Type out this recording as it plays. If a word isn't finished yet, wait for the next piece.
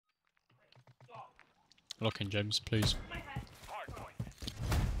Lock in, James, please.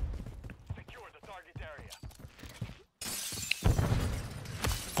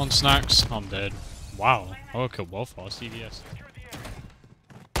 On snacks, I'm dead. Wow, I killed well fast, EVS.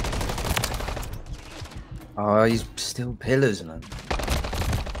 Oh, he's still pillars, man.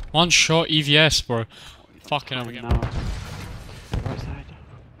 One shot, EVS, bro. Fucking hell, we get. Now. Right side.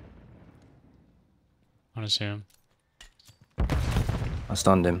 I don't see him. I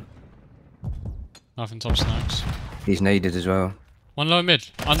stunned him. Nothing top snacks. He's naded as well. One low mid.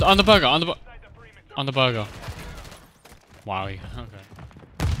 On the burger, on the burger. Wow, okay.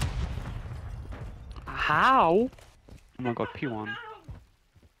 How? Oh my god, P1.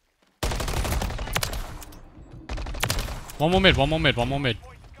 One more mid, one more mid, one more mid.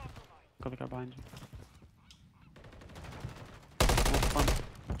 Got the guy behind you. More front.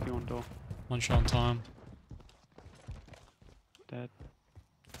 P1 door. One shot on time. Dead.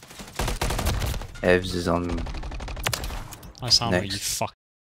 Evs is on. I sound like you Next. fuck.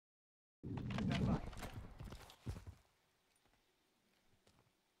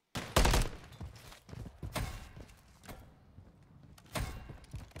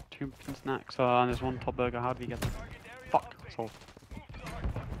 Two snacks. And there's one top burger. How did he get them? Fuck. Solved.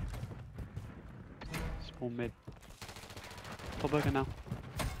 Spawn mid. Top burger now.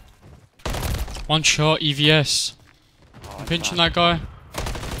 One shot, EVS. Oh, I'm pinching that guy.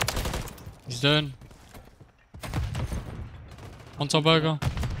 He's done. One top burger.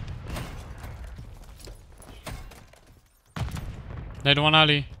 Nade one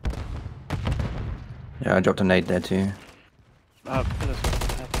alley. Yeah, I dropped a nade there too. Pillars.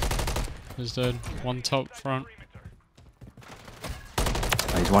 He's dead. One top front.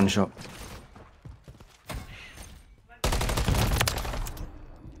 Oh, he's one shot.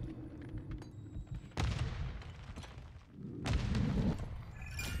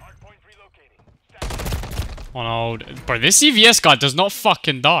 One old. Bro, this EVS guy does not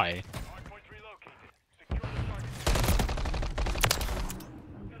fucking die.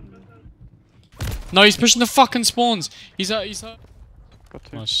 No, he's pushing the fucking spawns. He's hurt. Got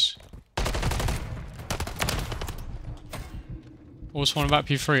two. Nice. All spawning back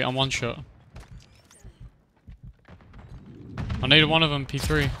P3. I'm one shot. I needed one of them,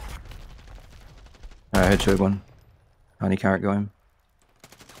 P3. Alright, headshot one. Honey carrot going.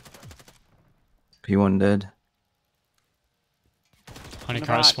 P1 dead. Honey the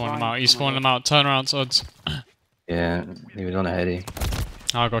carrot back, spawning them Ryan. out. He's Oh my spawning them out. Turn around, odds. Yeah, he was on a heady.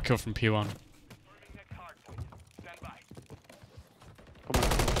 Oh, I got killed from P1. Come on.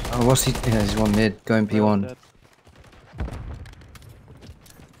 Oh, what's he? Yeah, he's one mid. Going P1. Dead.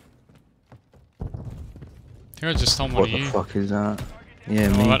 I think I just stole one What of the you. fuck is that?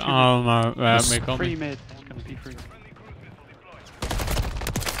 Yeah, Oh, me. but, oh no, It's me got Free me. mid. It's gonna be free.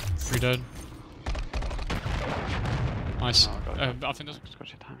 3 dead. Nice. Oh, I got it. I think there's Just got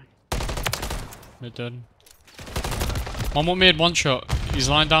your timing. mid dead. One more mid, one shot. He's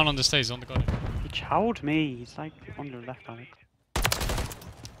lying down on the stairs, on the garden. He chowed me. He's like on the left, Alex.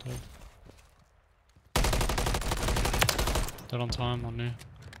 Dead on time, on you.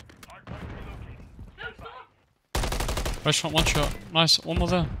 Restaurant, one shot. Nice, one more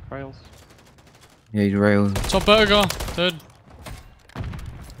there. Rails. Yeah, he's railed. Top burger, dead.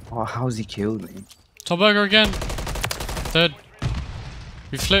 Oh, how's he killed me? Top burger again. Dead.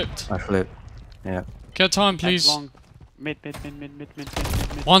 We flipped. I flip. Yeah. Get time, Head please. long. Mid.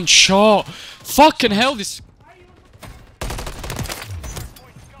 One shot. Fucking hell, this.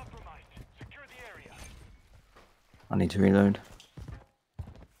 I need to reload.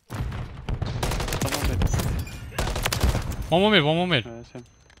 Someone mid. One more mid, one more mid. That's him.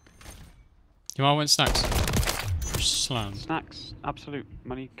 You might win snacks. Slam. Snacks. Absolute.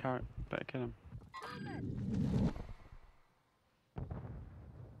 Money carrot. Better kill him.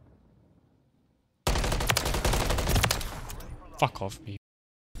 Fuck off me.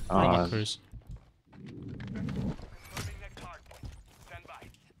 Ah, Cruise.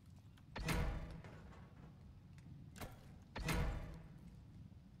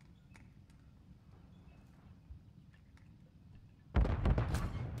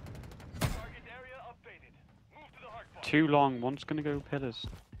 Too long. One's gonna go pillars.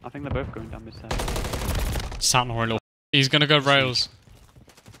 I think they're both going down this side. Sat on a little. He's gonna go rails.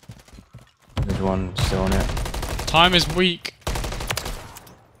 there's one still on it. Time is weak.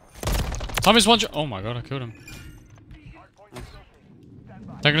 Time is one. Oh my god, I killed him.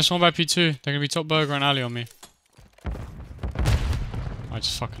 They're gonna spawn by P2. They're gonna be top burger and alley on me. I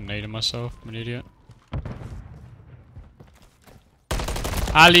just fucking naded myself. I'm an idiot.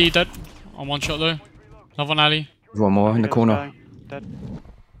 Ali, dead. On one shot though. Another one, Ali. There's one more in the Goes corner. guy. Dead.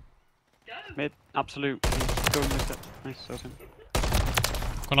 Mid, absolute. He's going with it. Nice, that was him.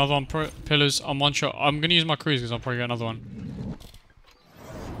 Got another one. Pillars. I'm one shot. I'm gonna use my cruise because I'll probably get another one.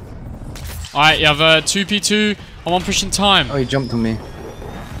 Alright, you have 2p2. I'm on pushing time. Oh, he jumped on me.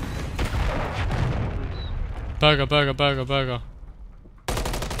 Burger, burger, burger, burger.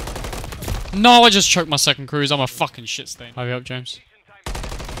 No, I just choked my second cruise. I'm a fucking shit stain. Have you up, James?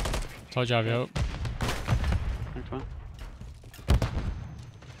 Told you I have you up. Thanks, man.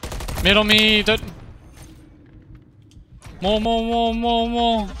 Mid on me. Dead. More.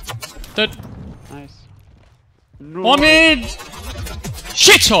 Dead. Nice. No. More mid!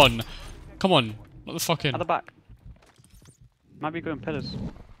 Shit on! Come on. What the fuck in? At the back. Might be going pillars.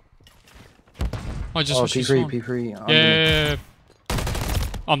 I just Oh, watched you P3, spawn. P3. Yeah.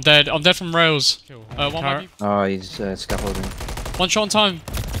 I'm dead. I'm dead from rails. One carrot. Oh, he's scaffolding. One shot on time.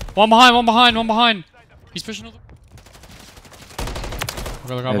 One behind. He's pushing all the... I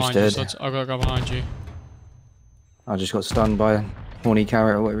got a guy He's behind you. dead. So I got a guy behind you. I just got stunned by a horny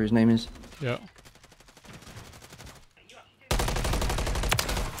carrot or whatever his name is. Yeah.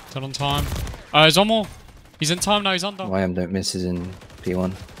 Dead on time. He's on more. He's in time now. He's under. YM don't miss is in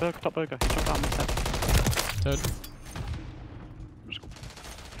P1. Burger, top burger. He jumped out on the step. Dead.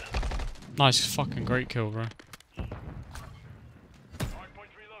 Nice fucking great kill, bro.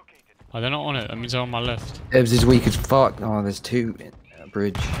 Oh, they're not on it. That means they're on my left. Evs is weak as fuck. Oh, there's two in a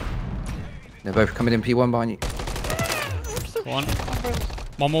bridge. They're both coming in P1 behind you. One.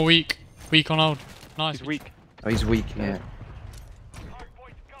 One more weak. Weak on hold. Nice. He's weak. Oh, he's weak, yeah.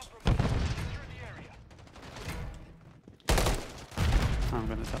 I'm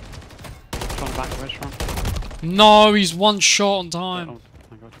gonna tap. Trying back the restaurant. No, he's one shot on time. Oh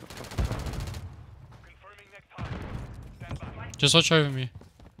my god, Just watch over me.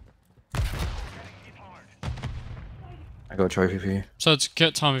 I got a trophy for you. So to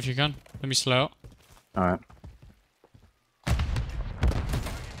get time if you can. Let me slow out. Alright.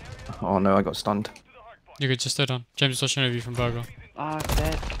 Oh no, I got stunned. You could just stay down. James is watching over you from Burger. Ah,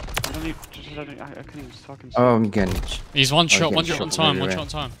 dead. I don't even, I couldn't even fucking see. Oh, I'm getting... He's one shot, getting one shot on shot time, from one shot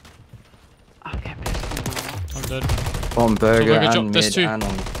everywhere. on time. I get pissed. I'm dead. On burger Burger and drop, mid there's two. and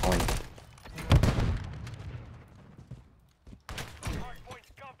on point.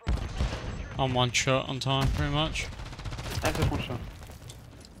 I'm one shot on time, pretty much. That's just one shot.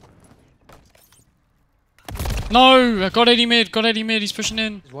 No! I got Eddie mid, he's pushing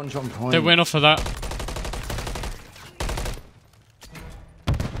in. There's one shot on point. They went off of that.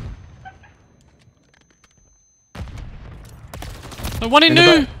 No, one in In the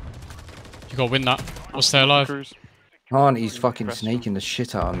new! back. You gotta win that, or stay alive. Cruise. Can't, he's fucking snaking the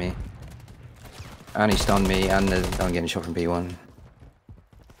shit out of me. And he stunned me, and I'm getting shot from P1.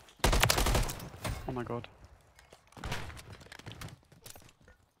 Oh my god.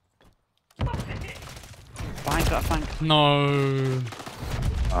 Behind that flank. No.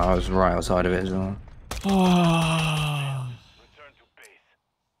 I was right outside of it as well. Oh.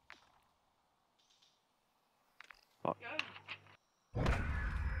 Fuck.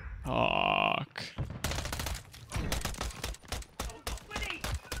 Fuck.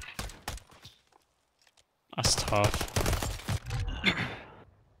 That's tough.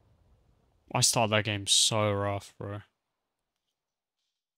 I started that game so rough, bro.